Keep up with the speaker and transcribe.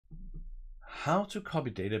How to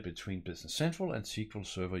copy data between Business Central and SQL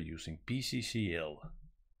Server using BCCL.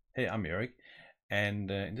 Hey, I'm Eric,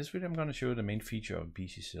 and in this video I'm going to show you the main feature of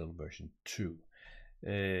BCCL version 2.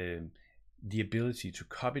 The ability to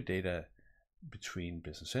copy data between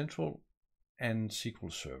Business Central and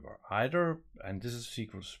SQL Server. And this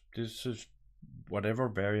is whatever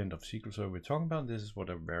variant of SQL Server we're talking about. This is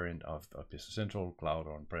whatever variant of Business Central, Cloud,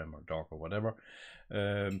 On-Prem, or Docker, whatever.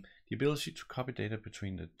 The ability to copy data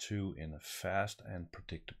between the two in a fast and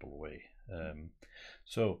predictable way.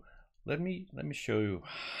 So let me show you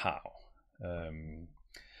how.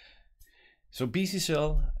 So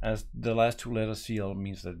BCCL, as the last two letters CL,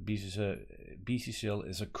 means that BCCL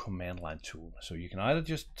is a command line tool. So you can either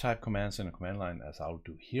just type commands in a command line, as I'll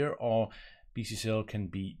do here, or BCCL can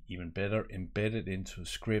be even better embedded into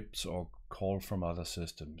scripts or called from other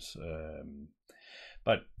systems.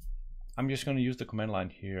 But I'm just going to use the command line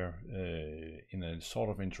here in a sort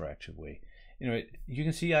of interactive way. Anyway, you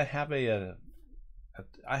can see I have a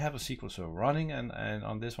SQL Server running, and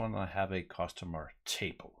on this one I have a customer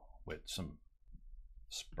table with some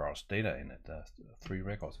sparse data in it, 3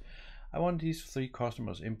 records. I want these 3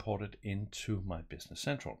 customers imported into my Business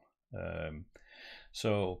Central.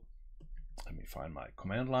 So let me find my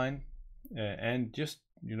command line, and just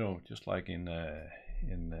like in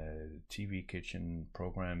TV kitchen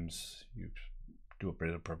programs, you do a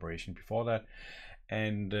bit of preparation before that.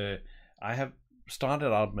 And I have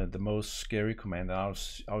started out with the most scary command.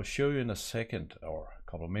 I'll show you in a second or a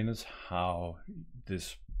couple of minutes how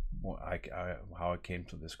I came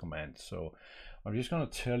to this command. So I'm just going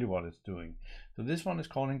to tell you what it's doing. So this one is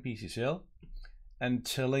calling BCCL and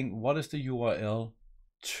telling what is the URL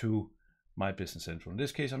to my Business Central. In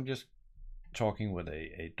this case, I'm just talking with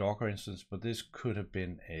a Docker instance, but this could have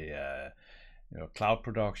been a cloud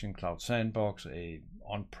production, cloud sandbox, a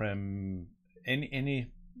on-prem,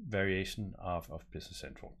 any variation of Business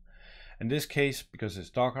Central. In this case, because it's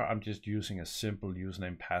Docker, I'm just using a simple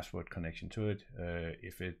username password connection to it.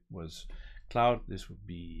 If it was cloud, this would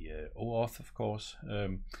be OAuth, of course.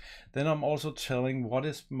 Then I'm also telling what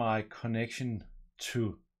is my connection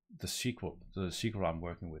to the SQL I'm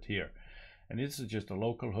working with here. And this is just a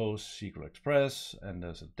local host, SQL Express, and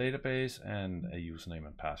there's a database and a username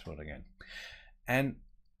and password again. And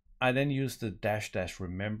I then use the --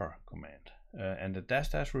 remember command. And the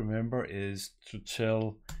 -- remember is to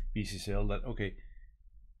tell BCCL that, okay,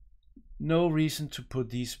 no reason to put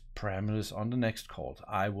these parameters on the next call.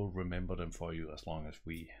 I will remember them for you as long as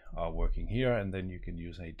we are working here. And then you can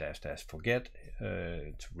use a -- forget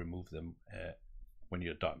to remove them when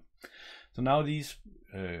you're done. So now these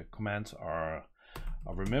commands are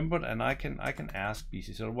remembered, and I can ask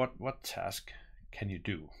BCCL what task can you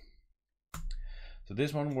do. So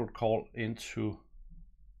this one will call into,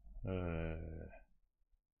 and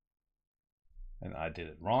I did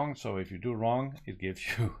it wrong. So if you do wrong, it gives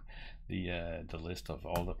you the list of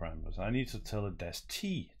all the parameters. I need to tell it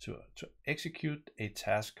 -t to execute a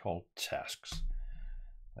task called tasks.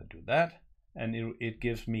 I do that, and it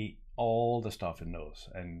gives me all the stuff it knows,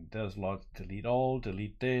 and there's a lot: delete all,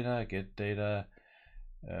 delete data, get data,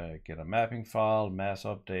 get a mapping file, mass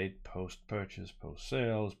update, post purchase, post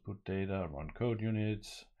sales, put data, run code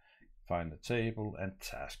units, find the table, and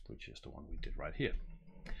task, which is the one we did right here.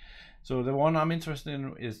 So the one I'm interested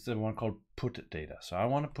in is the one called put data. So I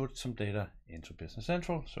want to put some data into Business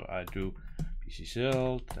Central. So I do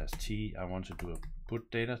BCCL -t. I want to do a put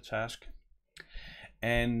data task,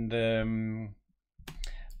 and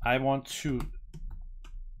I want to,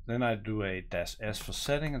 then I do a -s for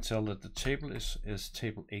setting and tell that the table is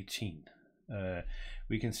table 18.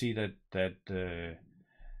 We can see that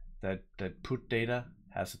put data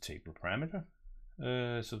has a table parameter.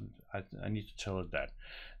 So I need to tell it that.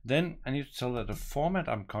 Then I need to tell that the format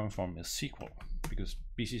I'm coming from is SQL, because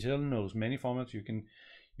BCCL knows many formats. You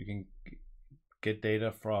can get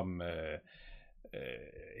data from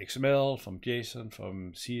XML, from JSON,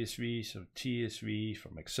 from CSV, from TSV,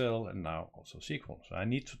 from Excel, and now also SQL. So I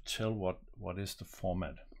need to tell what is the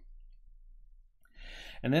format.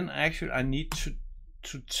 And then actually I need to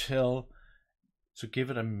give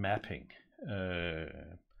it a mapping.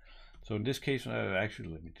 So in this case, actually,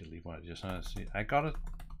 let me delete what I just see. I got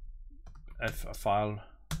a file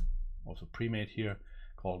also pre-made here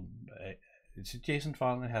called it's a JSON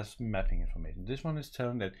file, and it has mapping information. This one is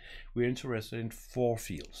telling that we're interested in 4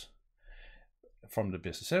 fields. From the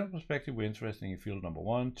Business Central perspective, we're interested in field number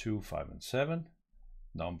 1, 2, 5, and 7,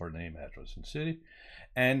 number, name, address, and city.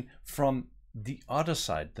 And from the other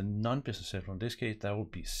side, the non-Business Central, in this case, that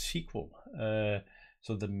will be SQL.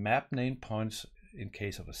 So the map name points, in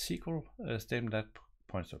case of a SQL statement, that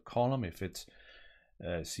points to a column. If it's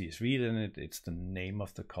CSV, then it's the name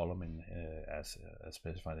of the column in, as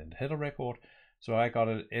specified in the header record. So I got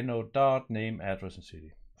an NO dot name, address, and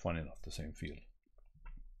city. Funny enough, the same field.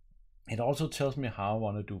 It also tells me how I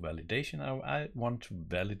want to do validation. I want to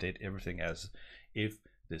validate everything as if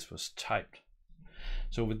this was typed.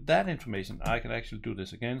 So with that information, I can actually do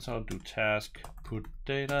this again. So I'll do task put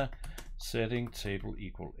data setting table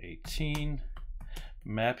equal 18.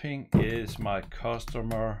 Mapping is my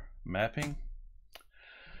customer mapping,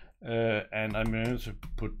 and I'm going to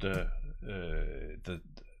put that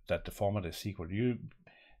the format is SQL.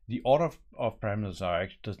 The order of parameters are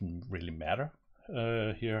actually doesn't really matter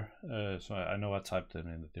here. So I know I typed them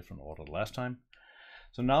in a different order last time.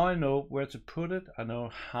 So now I know where to put it. I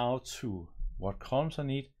know what columns I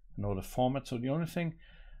need. I know the format. So the only thing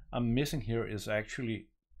I'm missing here is actually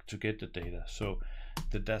to get the data. So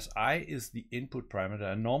the -i is the input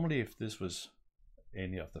parameter. And normally if this was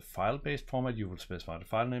any of the file-based format, you would specify the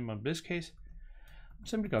file name. In this case, I'm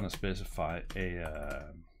simply going to specify a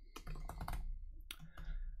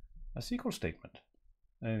SQL statement,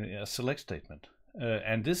 a select statement.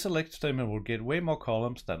 And this select statement will get way more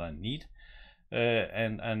columns than I need.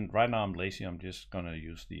 And right now I'm lazy. I'm just going to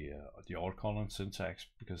use the all column syntax,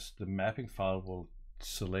 because the mapping file will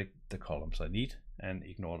select the columns I need and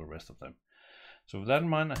ignore the rest of them. So with that in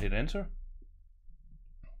mind, I hit enter.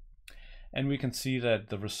 And we can see that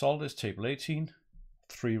the result is table 18,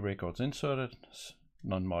 3 records inserted,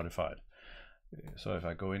 none modified. So if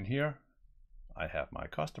I go in here, I have my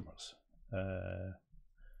customers.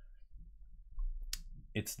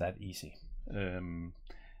 It's that easy.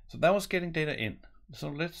 So that was getting data in. So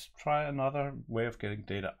let's try another way of getting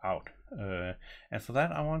data out. And for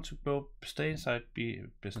that, I want to stay inside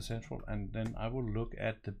Business Central, and then I will look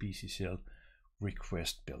at the BCCL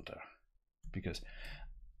request builder, because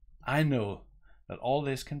I know that all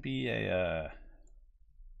this can be a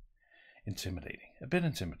bit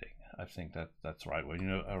intimidating. I think that's right. When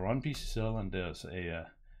I run BCCL and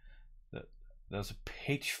there's a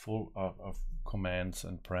page full of commands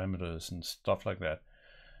and parameters and stuff like that.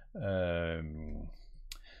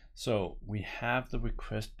 So we have the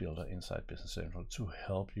request builder inside Business Central to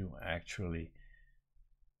help you actually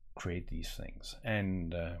create these things.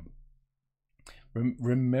 And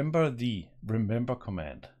remember the remember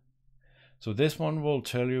command. So this one will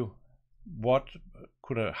tell you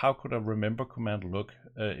how could a remember command look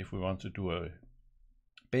if we want to do a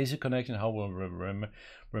basic connection. How will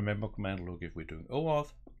remember command look if we're doing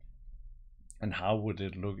OAuth, and how would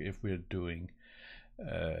it look if we're doing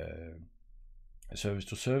service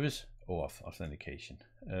to service OAuth authentication.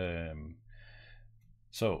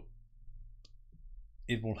 So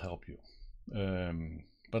it will help you.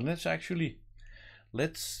 But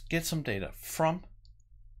let's get some data from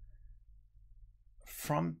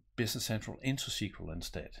Business Central into SQL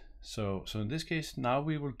instead. So in this case, now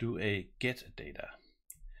we will do a get data.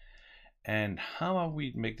 And how are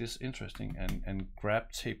we make this interesting and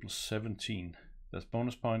grab table 17? That's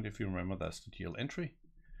bonus point. If you remember, that's the GL entry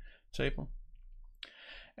table.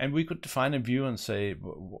 And we could define a view and say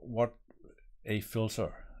what a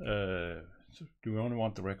filter. Do we only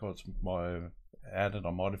want the records added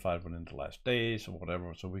or modified within the last days or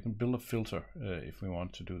whatever? So we can build a filter if we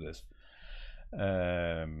want to do this.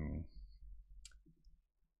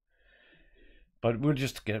 But we'll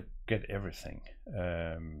just get everything.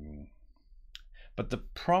 But the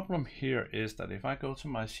problem here is that if I go to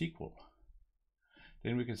my SQL,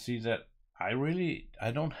 then we can see that I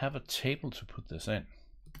don't have a table to put this in.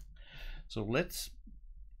 So let's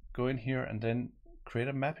go in here and then create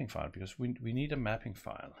a mapping file, because we need a mapping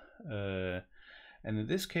file. And in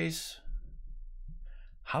this case,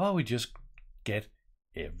 how about we just get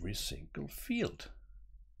every single field?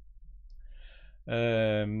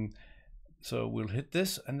 So we'll hit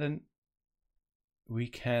this, and then we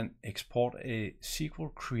can export a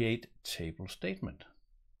SQL create table statement.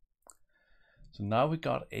 So now we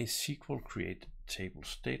got a SQL create table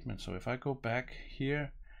statement. So if I go back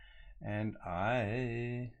here and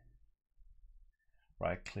I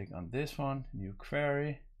right click on this one, new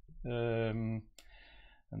query, and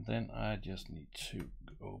then I just need to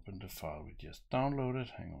open the file we just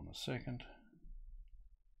downloaded. Hang on a second.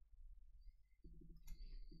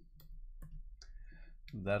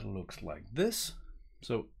 That looks like this.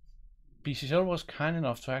 So BCCL was kind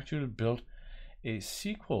enough to actually build a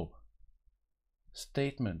SQL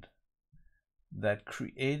statement that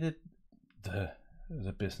created the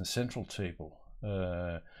Business Central table,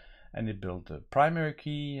 and it built the primary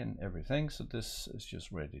key and everything. So this is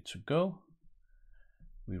just ready to go.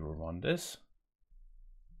 We will run this.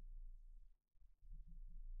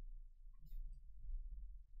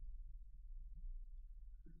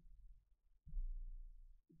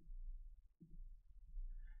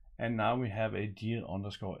 And now we have a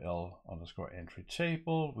GL_L_entry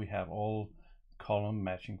table. We have all column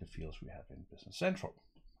matching the fields we have in Business Central.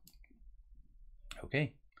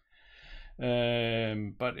 Okay.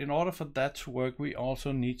 But in order for that to work, we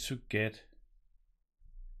also need to get,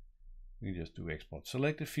 we just do export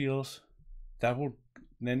selected fields. That will,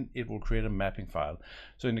 then it will create a mapping file.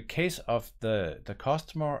 So in the case of the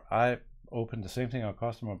customer, I opened the same thing on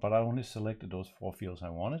customer, but I only selected those 4 fields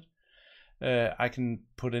I wanted. I can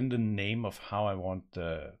put in the name of how I want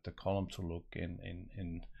the column to look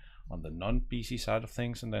in on the non-BC side of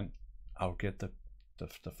things, and then I'll get the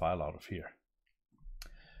file out of here.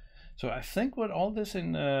 So I think with all this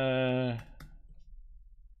in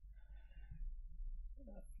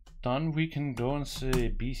done, we can go and say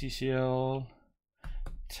BCCL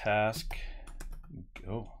task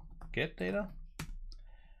go get data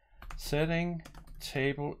setting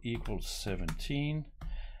table equals 17.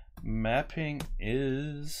 Mapping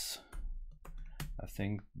is, I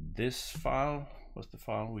think this file was the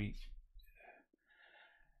file we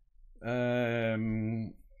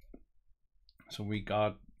so we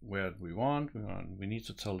got where we want. We need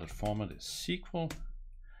to tell that format is SQL,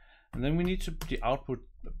 and then we need to the output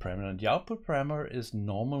parameter. And the output parameter is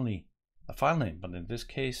normally a file name, but in this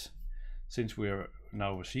case, since we're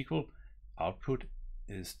now with SQL, output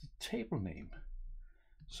is the table name.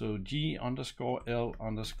 So G_L_entry,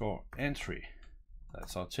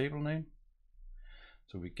 that's our table name.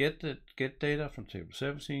 So we get data from table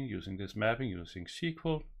 17 using this mapping, using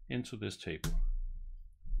SQL into this table.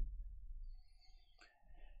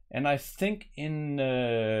 And I think in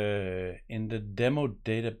the demo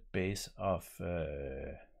database of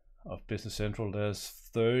Business Central, there's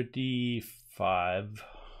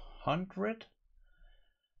 3,500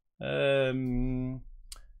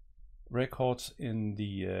 records in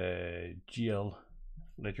the GL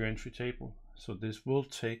ledger entry table. So this will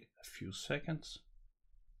take a few seconds.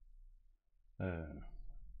 And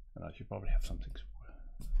I should probably have something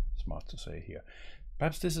smart to say here.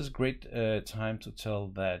 Perhaps this is a great time to tell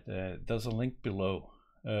that there's a link below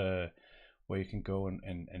where you can go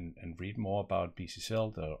and read more about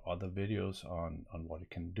BCCL. There are other videos on what it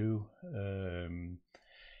can do,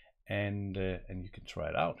 and you can try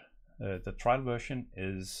it out. The trial version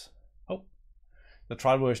is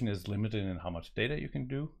limited in how much data you can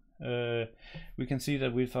do. We can see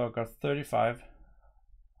that we've got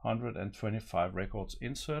 3,525 records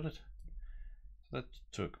inserted. So that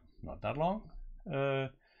took not that long.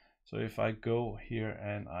 So if I go here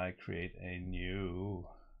and I create a new,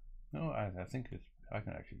 I think I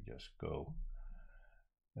can actually just go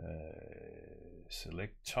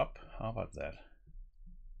select top. How about that?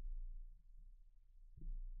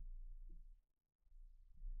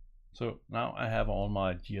 So now I have all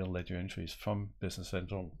my GL ledger entries from Business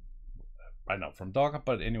Central, right now from Docker,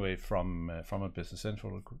 but anyway from a Business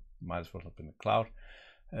Central, it might as well have been a cloud,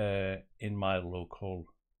 in my local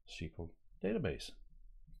SQL database.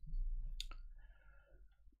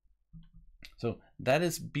 So that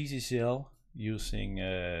is BCCL using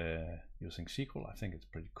SQL. I think it's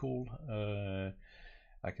pretty cool.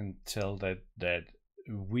 I can tell that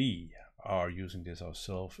we are using this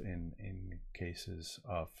ourselves in cases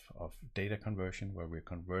of data conversion, where we're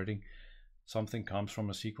converting something comes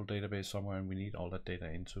from a SQL database somewhere and we need all that data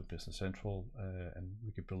into Business Central, and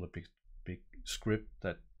we can build a big script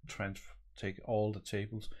that take all the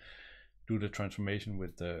tables, do the transformation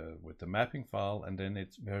with the mapping file, and then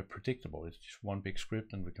it's very predictable. It's just one big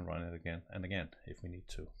script and we can run it again and again if we need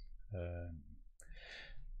to.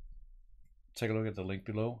 Take a look at the link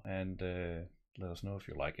below and let us know if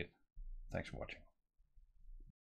you like it. Thanks for watching.